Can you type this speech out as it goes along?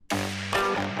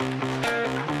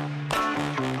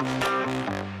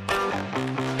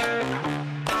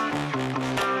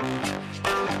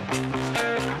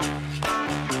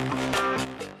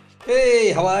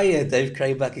how are you? Dave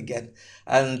Crane back again.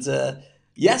 And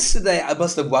yesterday I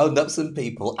must have wound up some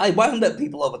people. I wound up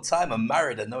people all the time. I'm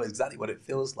married. I know exactly what it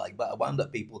feels like, but I wound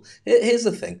up people. Here's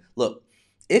the thing. Look,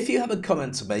 if you have a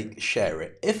comment to make, share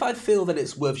it. If I feel that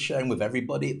it's worth sharing with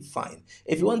everybody, fine.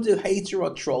 If you want to do hater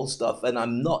or troll stuff and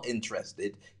I'm not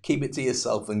interested, keep it to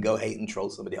yourself and go hate and troll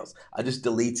somebody else. I just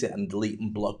delete it and delete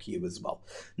and block you as well.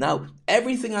 Now,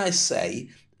 everything I say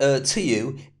to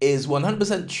you is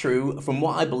 100% true from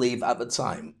what I believe at the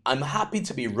time. I'm happy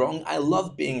to be wrong. I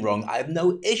love being wrong. I have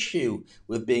no issue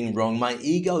with being wrong. My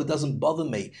ego doesn't bother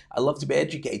me. I love to be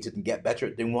educated and get better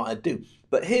at doing what I do.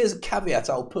 But here's a caveat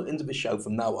I'll put into the show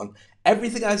from now on.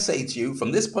 Everything I say to you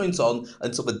from this point on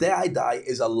until the day I die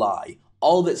is a lie.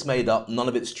 All of it's made up, none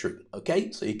of it's true.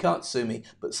 Okay? So you can't sue me,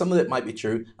 but some of it might be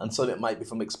true and some of it might be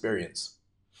from experience.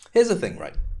 Here's the thing,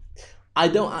 right? I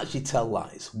don't actually tell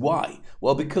lies. Why?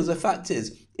 Well, because the fact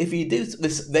is, if you do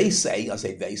this, they say,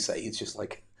 it's just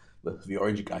like the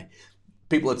orange guy.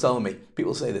 People are telling me,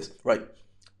 people say this, right?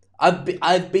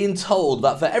 I've been told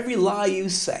that for every lie you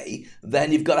say,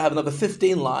 then you've got to have another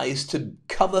 15 lies to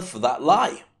cover for that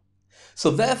lie.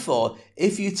 So therefore,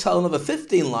 if you tell another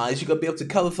 15 lies, you've got to be able to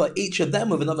cover for each of them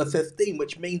with another 15,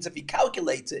 which means if you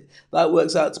calculate it, that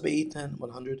works out to be 10,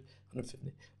 100,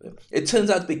 150. It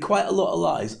turns out to be quite a lot of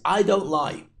lies. I don't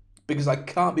lie because I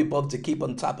can't be bothered to keep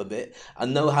on top of it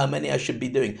and know how many I should be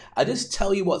doing. I just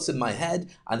tell you what's in my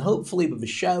head, and hopefully with the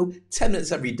show, 10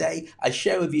 minutes every day, I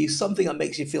share with you something that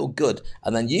makes you feel good.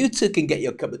 And then you too can get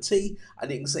your cup of tea and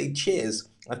you can say cheers.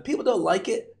 And if people don't like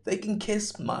it, they can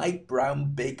kiss my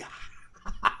brown big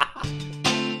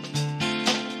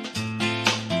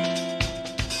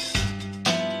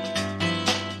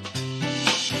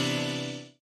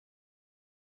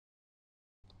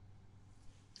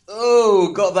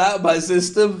Oh, got that out of my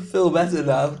system. Feel better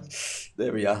now.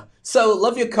 There we are. So,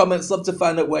 love your comments. Love to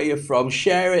find out where you're from.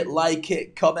 Share it, like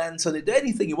it, comment on it. Do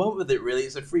anything you want with it, really.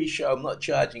 It's a free show. I'm not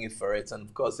charging you for it. And,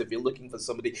 of course, if you're looking for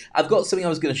somebody, I've got something I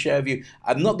was going to share with you.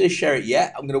 I'm not going to share it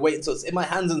yet. I'm going to wait until it's in my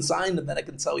hands and signed, and then I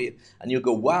can tell you. And you'll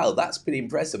go, wow, that's pretty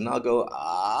impressive. And I'll go,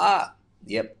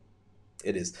 yep.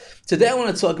 It is. Today I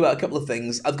want to talk about a couple of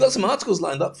things. I've got some articles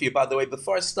lined up for you, by the way.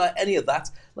 Before I start any of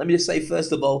that, let me just say,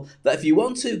 first of all, that if you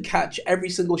want to catch every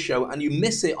single show and you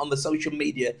miss it on the social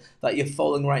media that you're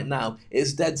following right now,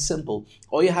 it's dead simple.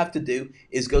 All you have to do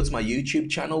is go to my YouTube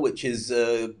channel, which is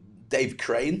Dave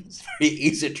Crane. It's very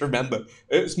easy to remember.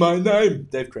 It's my name,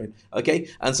 Dave Crane. Okay?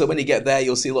 And so when you get there,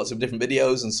 you'll see lots of different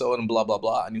videos and so on and blah, blah,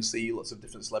 blah. And you'll see lots of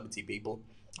different celebrity people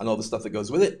and all the stuff that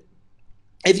goes with it.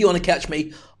 If you want to catch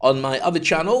me on my other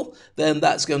channel, then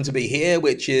that's going to be here,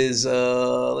 which is,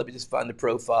 let me just find the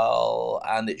profile,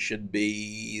 and it should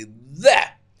be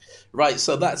there. Right,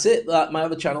 so that's it. My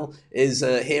other channel is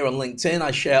here on LinkedIn. I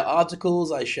share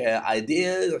articles, I share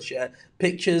ideas, I share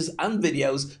pictures and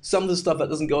videos, some of the stuff that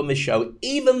doesn't go on this show,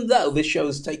 even though this show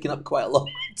has taken up quite a lot of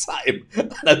my time,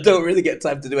 and I don't really get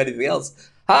time to do anything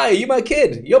else. Hi, you're my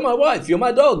kid, you're my wife, you're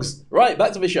my dogs. Right,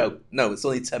 back to the show. No, it's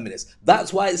only 10 minutes.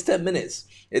 That's why it's 10 minutes.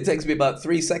 It takes me about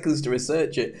 3 seconds to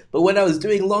research it. But when I was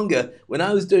doing longer, when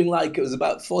I was doing it was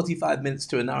about 45 minutes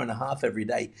to an hour and a half every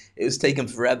day. It was taking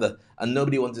forever. And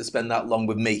nobody wanted to spend that long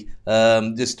with me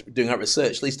just doing that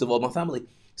research, least of all my family.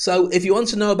 So if you want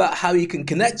to know about how you can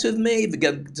connect with me, you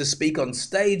go to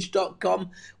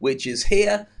speakonstage.com, which is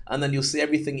here, and then you'll see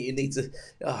everything you need to...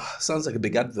 sounds like a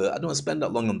big advert. I don't want to spend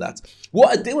that long on that.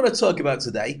 What I do want to talk about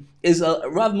today is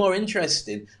rather more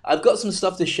interesting. I've got some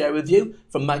stuff to share with you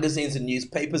from magazines and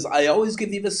newspapers. I always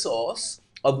give you the source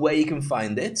of where you can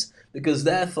find it, because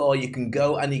therefore you can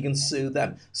go and you can sue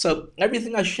them. So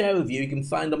everything I share with you, you can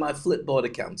find on my Flipboard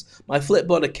account. My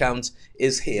Flipboard account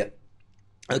is here.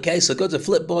 Okay, so go to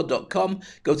flipboard.com,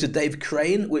 go to Dave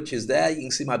Crane, which is there. You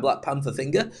can see my Black Panther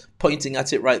finger pointing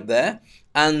at it right there.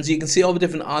 And you can see all the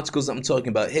different articles that I'm talking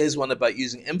about. Here's one about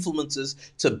using influencers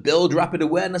to build rapid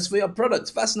awareness for your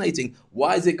product. Fascinating.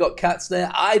 Why has it got cats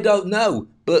there? I don't know,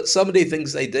 but somebody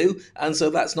thinks they do, and so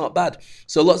that's not bad.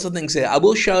 So lots of things here. I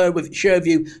will share with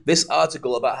you this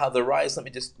article about how the rise... Let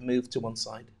me just move to one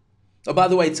side. Oh, by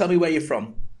the way, tell me where you're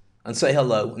from, and say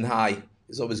hello and hi.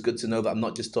 It's always good to know that I'm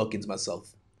not just talking to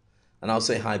myself. And I'll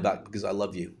say hi back because I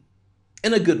love you.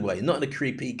 In a good way, not in a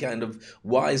creepy kind of,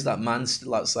 why is that man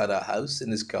still outside our house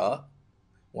in his car?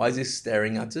 Why is he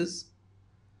staring at us?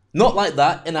 Not like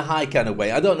that, in a high kind of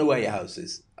way. I don't know where your house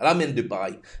is. And I'm in Dubai,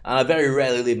 and I very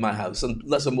rarely leave my house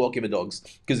unless I'm walking my dogs.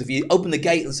 Because if you open the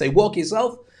gate and say, walk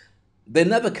yourself, they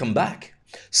never come back.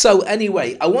 So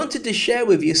anyway, I wanted to share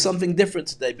with you something different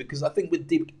today because I think we're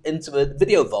deep into the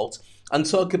video vault and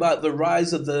talk about the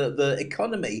rise of the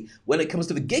economy when it comes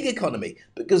to the gig economy.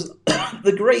 Because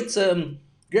the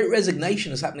Great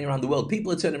resignation is happening around the world. People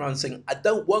are turning around and saying, I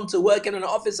don't want to work in an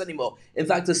office anymore. In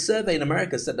fact, a survey in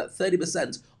America said that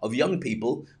 30% of young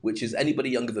people, which is anybody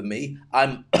younger than me,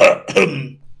 I'm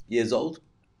years old,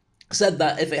 said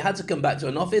that if they had to come back to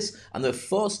an office and they're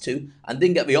forced to and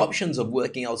didn't get the options of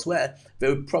working elsewhere, they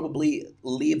would probably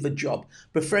leave the job,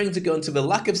 preferring to go into the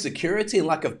lack of security and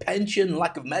lack of pension,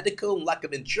 lack of medical, and lack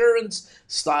of insurance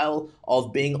style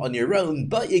of being on your own.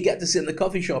 But you get to sit in the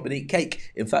coffee shop and eat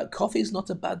cake. In fact, coffee is not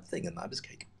a bad thing, and neither is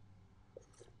cake.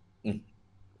 And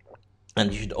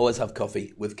you should always have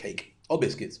coffee with cake or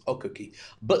biscuits or cookie,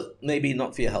 but maybe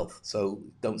not for your health. So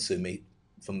don't sue me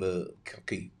from the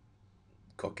cocky.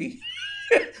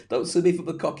 Don't sue me for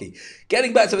the cocky.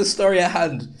 Getting back to the story at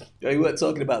hand, we weren't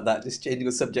talking about that, just changing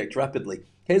the subject rapidly.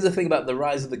 Here's the thing about the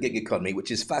rise of the gig economy, which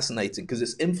is fascinating because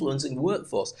it's influencing the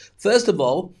workforce. First of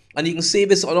all, and you can see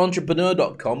this on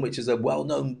entrepreneur.com, which is a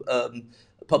well-known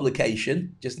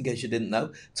publication, just in case you didn't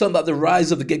know, talking about the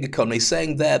rise of the gig economy,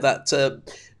 saying there that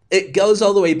it goes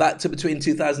all the way back to between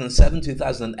 2007,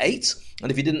 2008.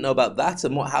 And if you didn't know about that,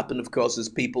 and what happened, of course, is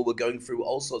people were going through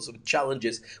all sorts of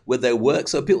challenges with their work.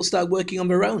 So people started working on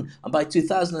their own. And by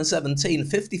 2017,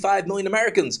 55 million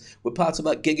Americans were part of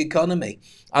that gig economy.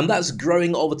 And that's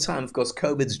growing all the time. Of course,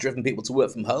 COVID's driven people to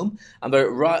work from home. And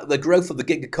the growth of the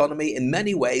gig economy in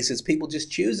many ways is people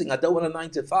just choosing, I don't want a 9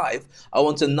 to 5. I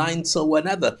want a 9 till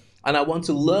whenever. And I want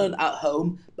to learn at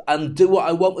home and do what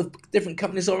I want with different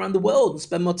companies all around the world and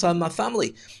spend more time with my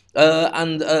family.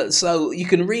 So you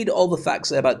can read all the facts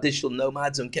there about digital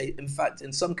nomads. In fact,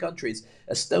 in some countries,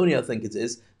 Estonia, I think it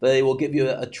is, they will give you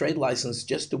a trade license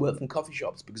just to work from coffee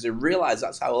shops because they realize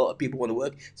that's how a lot of people want to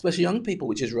work, especially young people,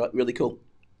 which is really cool.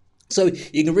 So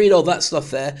you can read all that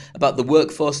stuff there about the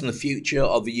workforce and the future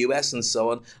of the US and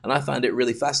so on. And I find it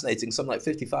really fascinating. Something like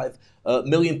 55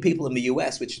 million people in the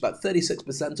US, which is about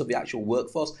 36% of the actual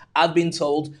workforce, I've been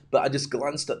told, but I just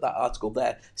glanced at that article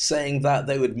there, saying that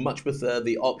they would much prefer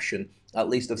the option, at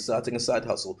least of starting a side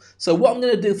hustle. So what I'm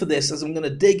going to do for this is I'm going to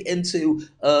dig into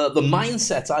the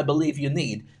mindset I believe you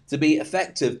need to be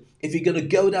effective if you're going to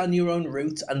go down your own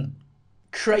route and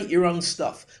create your own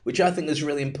stuff, which I think is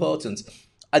really important.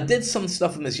 I did some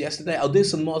stuff on this yesterday. I'll do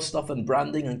some more stuff on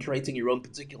branding and creating your own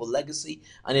particular legacy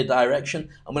and your direction.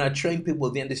 And when I train people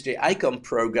with the Industry Icon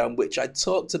program, which I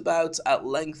talked about at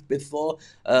length before,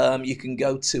 you can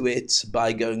go to it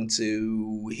by going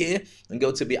to here and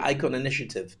go to the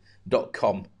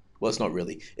iconinitiative.com. Well, it's not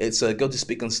really. It's go to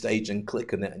Speak on Stage and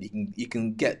click on it, and you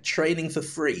can get training for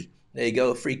free. There you go,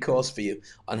 a free course for you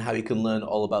on how you can learn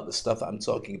all about the stuff that I'm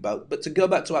talking about. But to go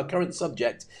back to our current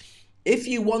subject, if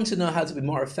you want to know how to be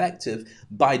more effective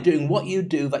by doing what you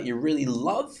do that you really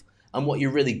love and what you're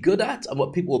really good at and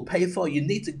what people will pay for, you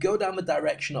need to go down the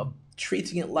direction of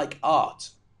treating it like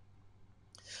art.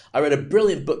 I read a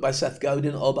brilliant book by Seth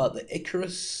Godin all about the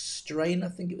Icarus strain, I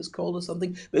think it was called, or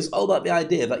something. But it's all about the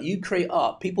idea that you create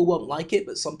art. People won't like it,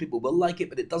 but some people will like it,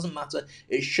 but it doesn't matter.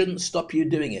 It shouldn't stop you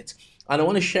doing it. And I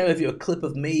want to share with you a clip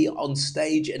of me on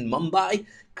stage in Mumbai.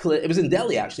 It was in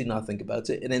Delhi, actually, now I think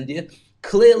about it, in India.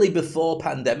 Clearly before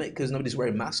pandemic, because nobody's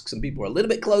wearing masks and people are a little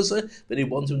bit closer than you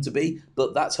want them to be.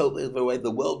 But that's hopefully the way the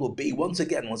world will be once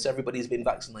again, once everybody's been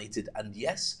vaccinated. And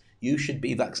yes, you should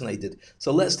be vaccinated.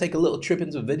 So let's take a little trip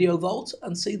into Video Vault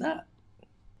and see that.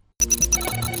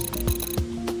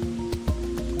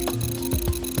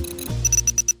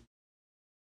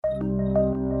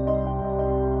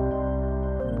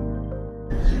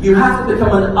 You have to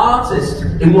become an artist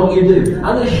in what you do.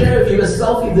 I'm going to share with you a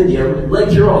selfie video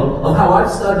later on of how I've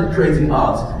started creating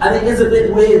art. And it is a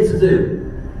bit weird to do.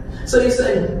 So you're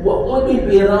saying, what do you mean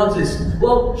be an artist?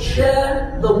 Well,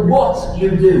 share the what you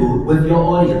do with your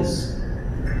audience.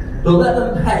 But let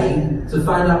them pay to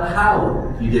find out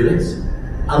how you do it.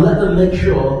 And let them make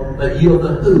sure that you're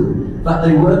the who that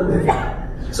they work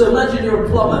with. So imagine you're a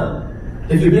plumber.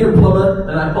 If you've been a plumber,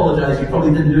 then I apologize, you probably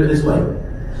didn't do it this way.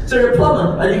 So you're a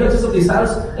plumber, and you go to somebody's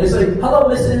house, and you say, hello,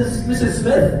 Mrs.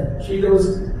 Smith. She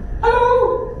goes,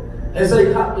 hello. And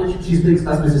say, she speaks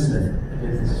as Mrs.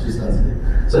 Smith. She starts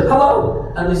it. So,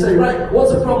 hello. And they say, right,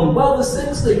 what's the problem? Well, the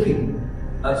sink's leaking.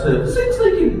 That's it. The sink's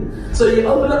leaking. So you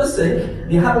open up the sink,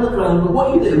 and you have a look around, but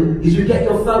what you do is you get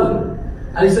your phone.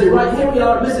 And you say, right, here we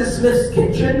are at Mrs. Smith's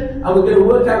kitchen, and we're going to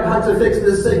work out how to fix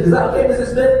this sink. Is that okay,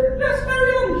 Mrs. Smith? Yes,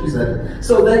 carry on, she said.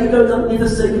 So there you go, underneath the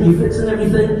sink, and you're fixing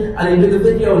everything, and you do the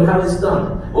video on how it's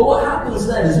done. Well, what happens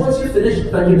then is once you've finished,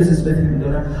 thank you, Mrs. Smith, you can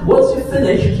go now. Once you've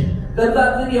finished, then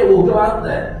that video will go out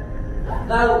there.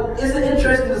 Now, is it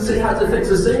interesting to see how to fix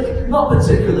a sink? Not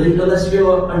particularly, unless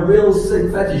you're a real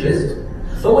sink fetishist.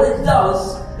 But what it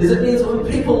does is it means when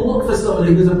people look for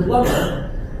somebody who's a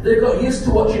plumber, they've got used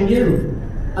to watching you.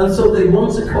 And so they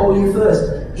want to call you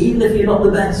first, even if you're not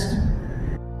the best.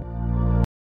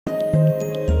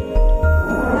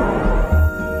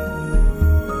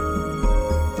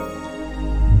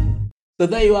 So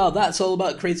there you are, that's all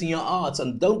about creating your art,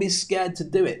 and don't be scared to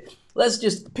do it. Let's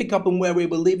just pick up on where we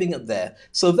were leaving it there.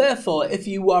 So therefore, if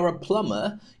you are a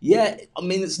plumber, yeah, I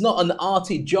mean, it's not an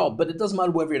arty job, but it doesn't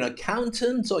matter whether you're an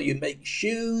accountant or you make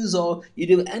shoes or you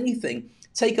do anything.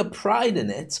 Take a pride in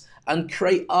it and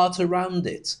create art around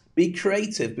it. Be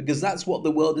creative, because that's what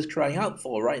the world is crying out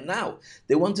for right now.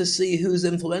 They want to see who's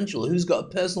influential, who's got a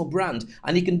personal brand,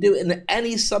 and you can do it in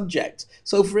any subject.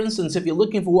 So for instance, if you're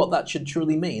looking for what that should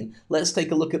truly mean, let's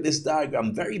take a look at this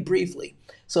diagram very briefly.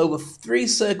 So the 3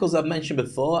 circles I've mentioned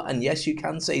before, and yes, you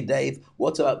can say, Dave,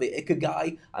 what about the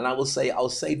Ikigai? And I will say, I'll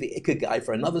save the Ikigai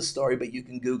for another story, but you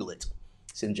can Google it.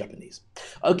 It's in Japanese.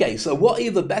 Okay, so what are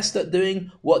you the best at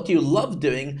doing? What do you love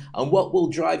doing? And what will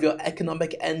drive your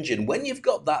economic engine? When you've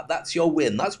got that, that's your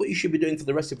win. That's what you should be doing for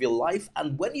the rest of your life.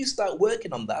 And when you start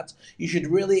working on that, you should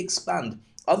really expand.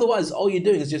 Otherwise, all you're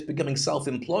doing is just becoming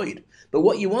self-employed. But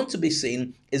what you want to be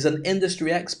seen is an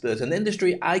industry expert, an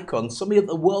industry icon, somebody that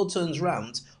the world turns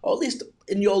around, or at least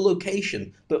in your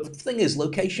location. But the thing is,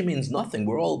 location means nothing.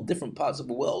 We're all different parts of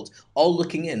the world, all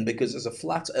looking in, because there's a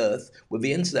flat earth with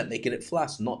the internet making it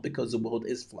flat, not because the world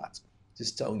is flat.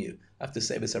 Just telling you. I have to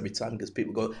say this every time because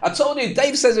people go, I told you,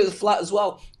 Dave says it's flat as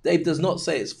well. Dave does not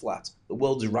say it's flat. The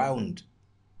world's round.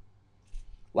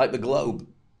 Like the globe.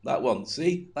 That one,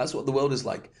 see? That's what the world is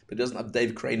like. But it doesn't have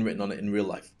Dave Crane written on it in real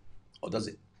life. Or does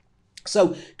it?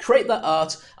 So create that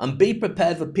art and be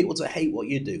prepared for people to hate what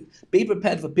you do. Be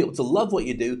prepared for people to love what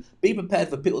you do. Be prepared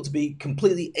for people to be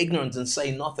completely ignorant and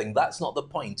say nothing. That's not the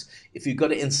point. If you've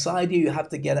got it inside you, you have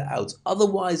to get it out.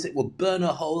 Otherwise, it will burn a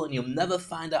hole and you'll never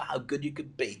find out how good you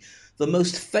could be. The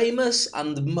most famous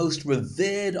and most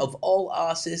revered of all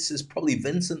artists is probably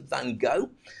Vincent van Gogh,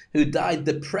 who died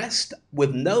depressed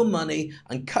with no money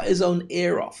and cut his own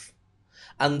ear off.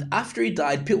 And after he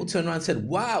died, people turned around and said,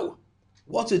 wow,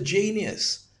 what a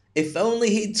genius. If only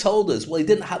he'd told us. Well, he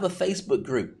didn't have a Facebook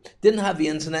group, didn't have the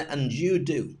internet, and you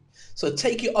do. So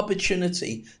take your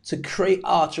opportunity to create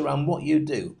art around what you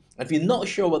do. If you're not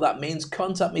sure what that means,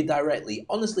 contact me directly.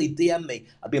 Honestly, DM me.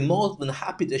 I'd be more than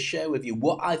happy to share with you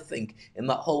what I think in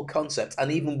that whole concept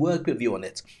and even work with you on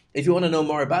it. If you want to know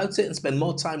more about it and spend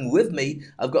more time with me,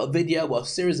 I've got a video, well, a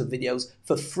series of videos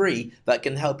for free that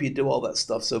can help you do all that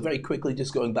stuff. So very quickly,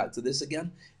 just going back to this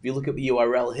again, if you look at the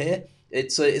URL here,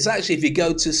 it's actually, if you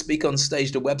go to Speak on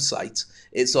Stage, the website,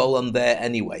 it's all on there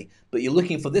anyway. But you're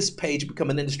looking for this page,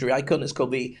 Become an Industry Icon. It's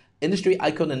called the Industry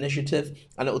Icon Initiative,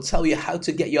 and it will tell you how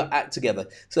to get your act together.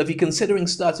 So if you're considering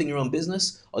starting your own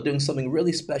business or doing something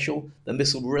really special, then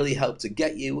this will really help to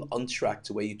get you on track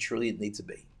to where you truly need to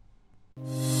be.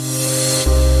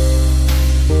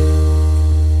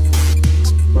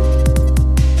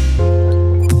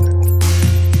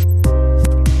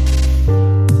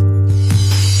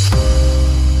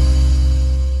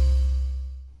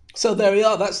 So there we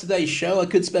are, that's today's show. I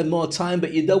could spend more time,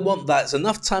 but you don't want that. It's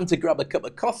enough time to grab a cup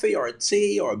of coffee or a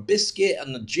tea or a biscuit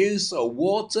and a juice or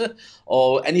water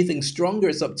or anything stronger.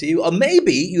 It's up to you. Or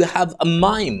maybe you have a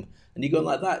mime and you're going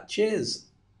like that, cheers.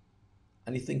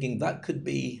 And you're thinking that could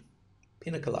be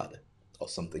pina colada or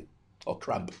something, or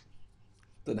crab.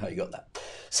 Don't know how you got that.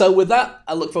 So with that,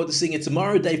 I look forward to seeing you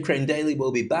tomorrow. Dave Crane Daily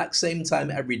will be back, same time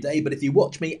every day. But if you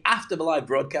watch me after the live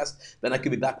broadcast, then I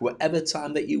could be back whatever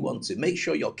time that you want to. Make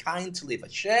sure you're kind to leave a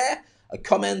share, a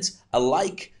comment, a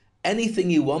like,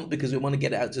 anything you want, because we want to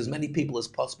get it out to as many people as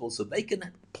possible so they can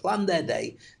plan their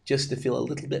day just to feel a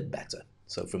little bit better.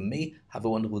 So from me, have a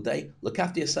wonderful day. Look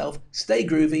after yourself, stay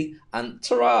groovy, and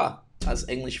ta-ra, as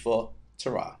English for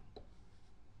ta-ra.